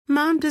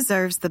Mom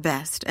deserves the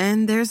best,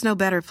 and there's no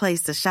better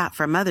place to shop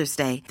for Mother's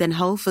Day than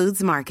Whole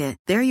Foods Market.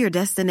 They're your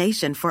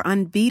destination for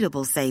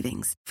unbeatable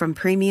savings, from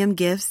premium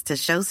gifts to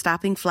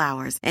show-stopping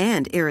flowers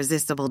and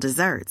irresistible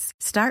desserts.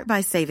 Start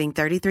by saving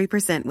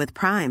 33% with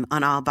Prime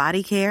on all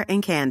body care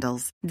and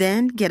candles.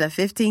 Then get a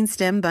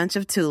 15-stem bunch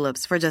of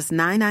tulips for just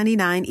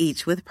 $9.99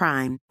 each with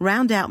Prime.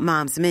 Round out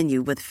Mom's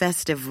menu with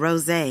festive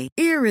rosé,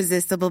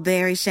 irresistible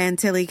berry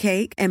chantilly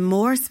cake, and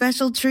more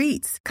special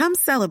treats. Come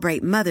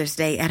celebrate Mother's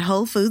Day at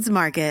Whole Foods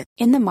Market.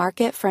 In the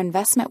market for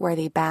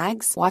investment-worthy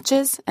bags,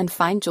 watches, and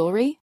fine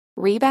jewelry,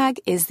 Rebag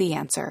is the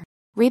answer.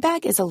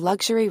 Rebag is a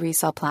luxury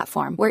resale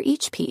platform where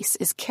each piece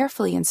is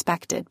carefully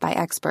inspected by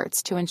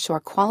experts to ensure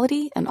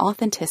quality and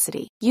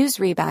authenticity. Use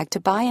Rebag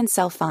to buy and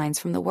sell finds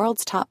from the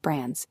world's top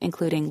brands,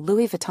 including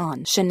Louis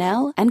Vuitton,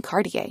 Chanel, and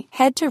Cartier.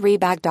 Head to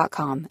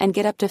Rebag.com and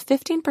get up to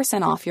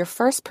 15% off your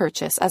first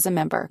purchase as a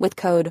member with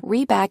code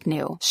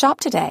REBAGNEW. Shop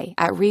today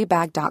at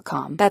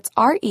Rebag.com. That's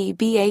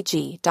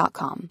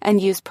REBAG.com. And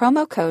use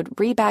promo code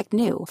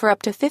REBAGNEW for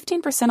up to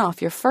 15%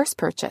 off your first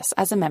purchase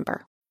as a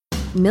member.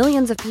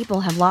 Millions of people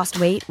have lost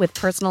weight with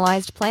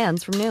personalized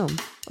plans from Noom.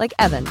 Like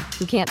Evan,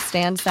 who can't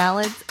stand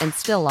salads and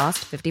still lost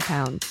 50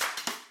 pounds.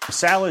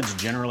 Salads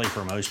generally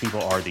for most people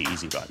are the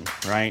easy button,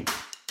 right?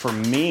 For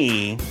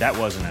me, that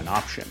wasn't an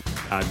option.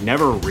 I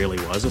never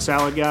really was a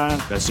salad guy.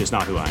 That's just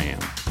not who I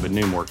am. But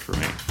Noom worked for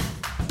me.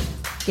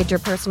 Get your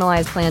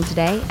personalized plan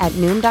today at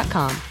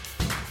Noom.com.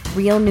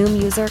 Real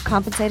Noom user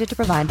compensated to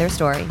provide their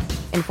story.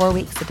 In 4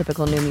 weeks, the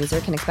typical Noom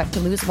user can expect to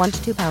lose 1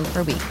 to 2 pounds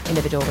per week.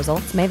 Individual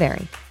results may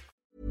vary.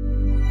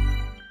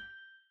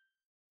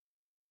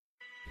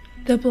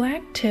 The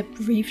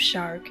blacktip reef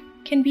shark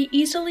can be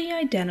easily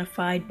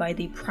identified by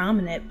the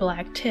prominent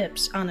black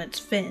tips on its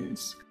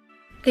fins.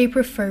 They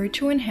prefer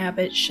to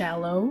inhabit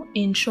shallow,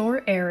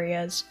 inshore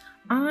areas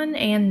on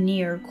and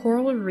near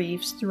coral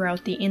reefs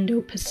throughout the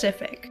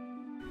Indo-Pacific.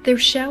 Their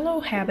shallow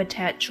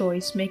habitat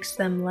choice makes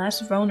them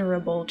less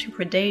vulnerable to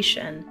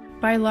predation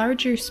by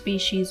larger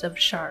species of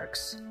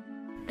sharks.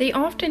 They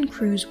often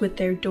cruise with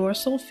their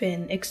dorsal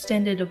fin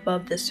extended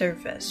above the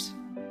surface.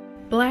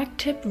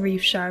 Blacktip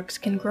reef sharks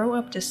can grow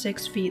up to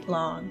 6 feet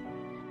long.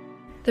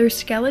 Their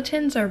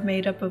skeletons are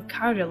made up of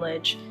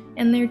cartilage,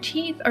 and their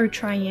teeth are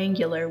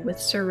triangular with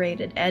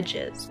serrated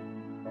edges.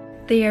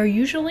 They are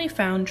usually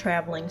found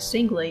traveling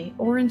singly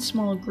or in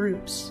small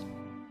groups.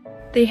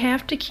 They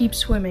have to keep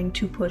swimming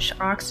to push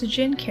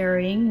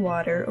oxygen-carrying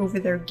water over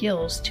their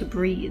gills to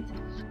breathe.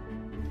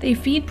 They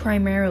feed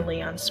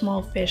primarily on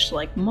small fish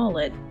like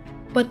mullet,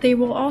 but they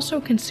will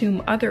also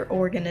consume other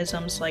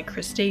organisms like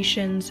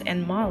crustaceans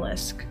and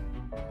mollusks.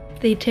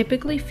 They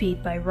typically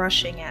feed by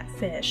rushing at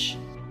fish.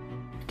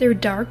 Their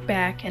dark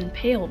back and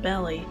pale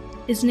belly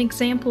is an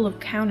example of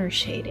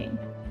countershading.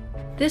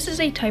 This is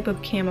a type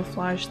of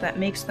camouflage that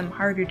makes them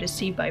harder to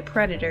see by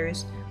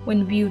predators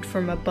when viewed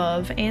from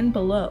above and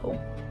below.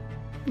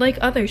 Like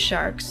other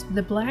sharks,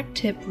 the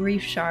blacktip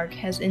reef shark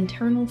has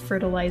internal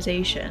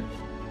fertilization.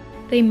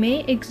 They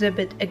may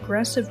exhibit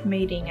aggressive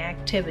mating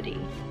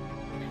activity.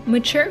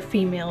 Mature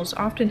females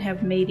often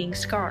have mating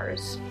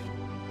scars.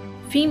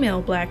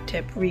 Female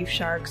blacktip reef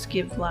sharks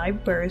give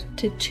live birth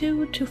to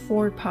 2 to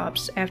 4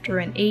 pups after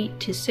an 8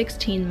 to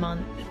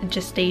 16-month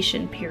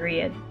gestation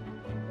period.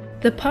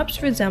 The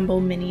pups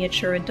resemble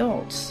miniature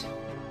adults.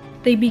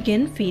 They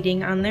begin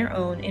feeding on their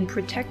own in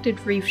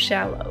protected reef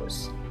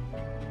shallows.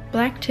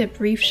 Blacktip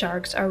reef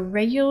sharks are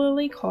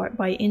regularly caught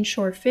by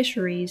inshore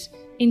fisheries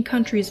in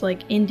countries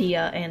like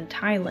India and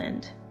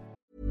Thailand.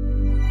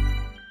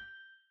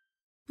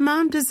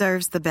 Mom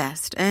deserves the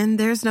best, and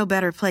there's no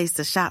better place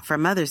to shop for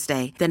Mother's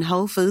Day than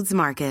Whole Foods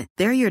Market.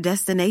 They're your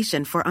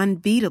destination for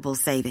unbeatable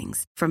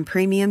savings, from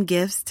premium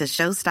gifts to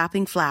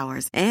show-stopping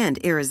flowers and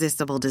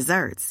irresistible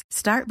desserts.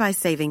 Start by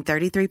saving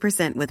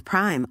 33% with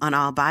Prime on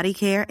all body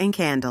care and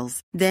candles.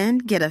 Then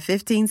get a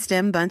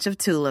 15-stem bunch of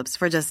tulips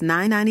for just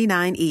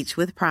 $9.99 each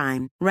with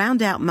Prime.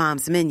 Round out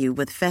Mom's menu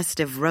with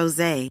festive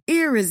rosé,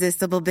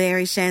 irresistible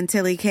berry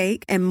chantilly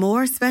cake, and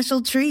more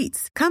special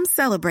treats. Come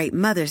celebrate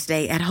Mother's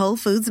Day at Whole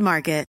Foods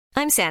Market.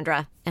 I'm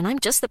Sandra, and I'm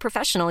just the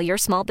professional your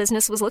small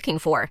business was looking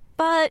for.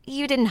 But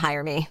you didn't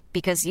hire me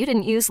because you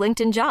didn't use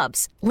LinkedIn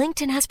Jobs.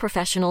 LinkedIn has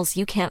professionals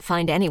you can't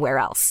find anywhere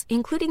else,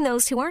 including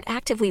those who aren't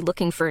actively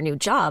looking for a new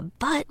job,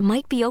 but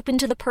might be open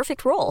to the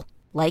perfect role,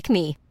 like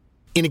me.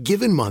 In a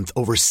given month,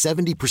 over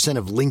 70%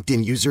 of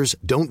LinkedIn users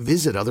don't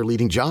visit other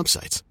leading job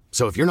sites.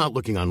 So if you're not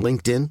looking on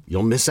LinkedIn,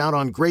 you'll miss out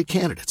on great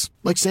candidates,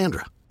 like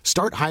Sandra.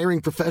 Start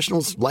hiring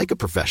professionals like a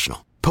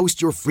professional.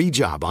 Post your free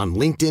job on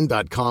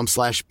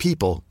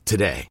linkedin.com/people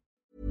today.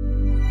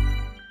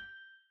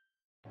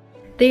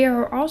 They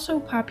are also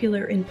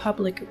popular in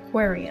public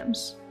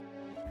aquariums.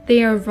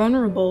 They are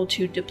vulnerable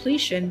to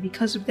depletion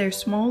because of their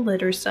small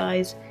litter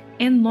size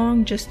and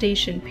long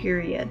gestation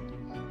period.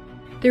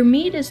 Their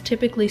meat is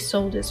typically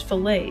sold as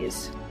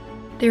fillets.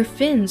 Their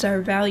fins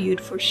are valued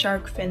for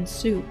shark fin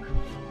soup.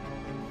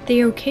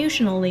 They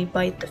occasionally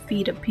bite the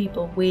feet of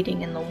people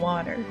wading in the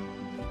water.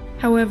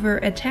 However,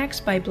 attacks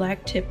by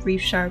blacktip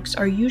reef sharks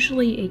are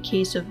usually a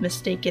case of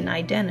mistaken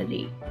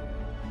identity.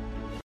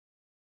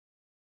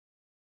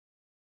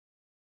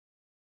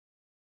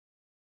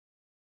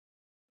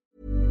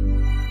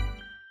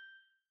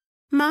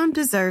 Mom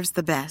deserves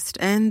the best,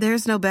 and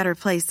there's no better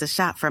place to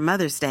shop for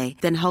Mother's Day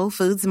than Whole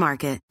Foods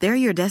Market. They're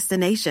your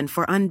destination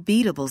for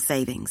unbeatable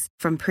savings,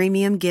 from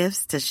premium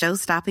gifts to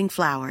show-stopping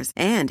flowers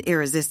and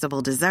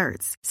irresistible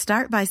desserts.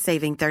 Start by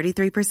saving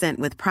 33%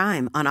 with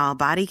Prime on all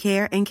body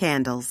care and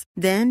candles.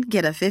 Then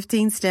get a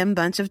 15-stem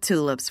bunch of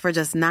tulips for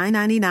just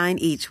 $9.99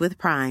 each with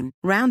Prime.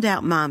 Round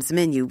out Mom's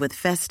menu with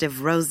festive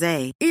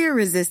rosé,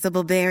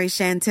 irresistible berry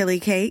chantilly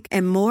cake,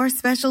 and more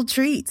special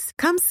treats.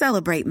 Come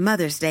celebrate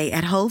Mother's Day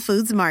at Whole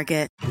Foods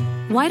Market.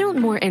 Why don't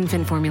more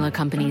infant formula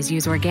companies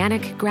use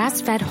organic,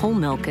 grass-fed whole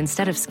milk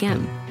instead of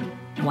skim?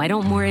 Why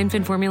don't more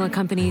infant formula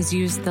companies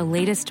use the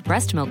latest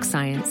breast milk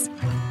science?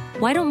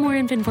 Why don't more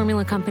infant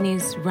formula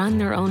companies run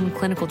their own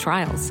clinical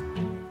trials?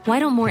 Why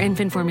don't more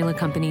infant formula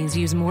companies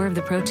use more of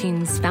the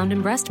proteins found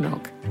in breast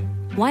milk?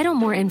 Why don't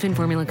more infant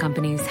formula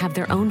companies have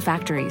their own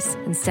factories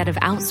instead of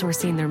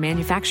outsourcing their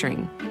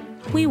manufacturing?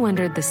 We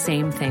wondered the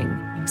same thing.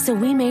 So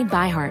we made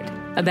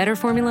ByHeart, a better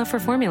formula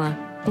for formula.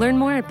 Learn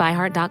more at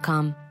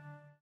byheart.com.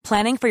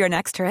 Planning for your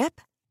next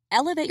trip?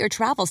 Elevate your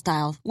travel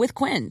style with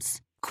Quince.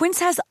 Quince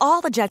has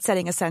all the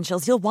jet-setting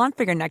essentials you'll want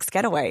for your next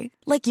getaway,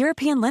 like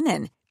European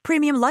linen,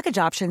 premium luggage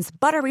options,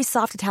 buttery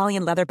soft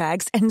Italian leather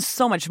bags, and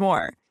so much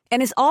more.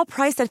 And is all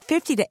priced at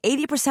 50 to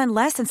 80%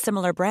 less than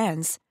similar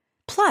brands.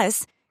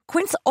 Plus,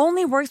 Quince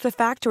only works with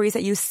factories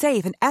that use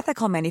safe and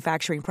ethical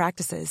manufacturing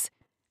practices.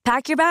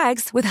 Pack your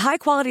bags with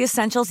high-quality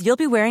essentials you'll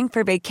be wearing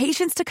for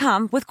vacations to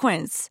come with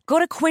Quince. Go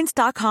to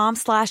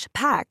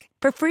quince.com/pack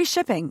for free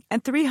shipping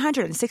and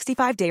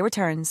 365-day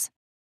returns.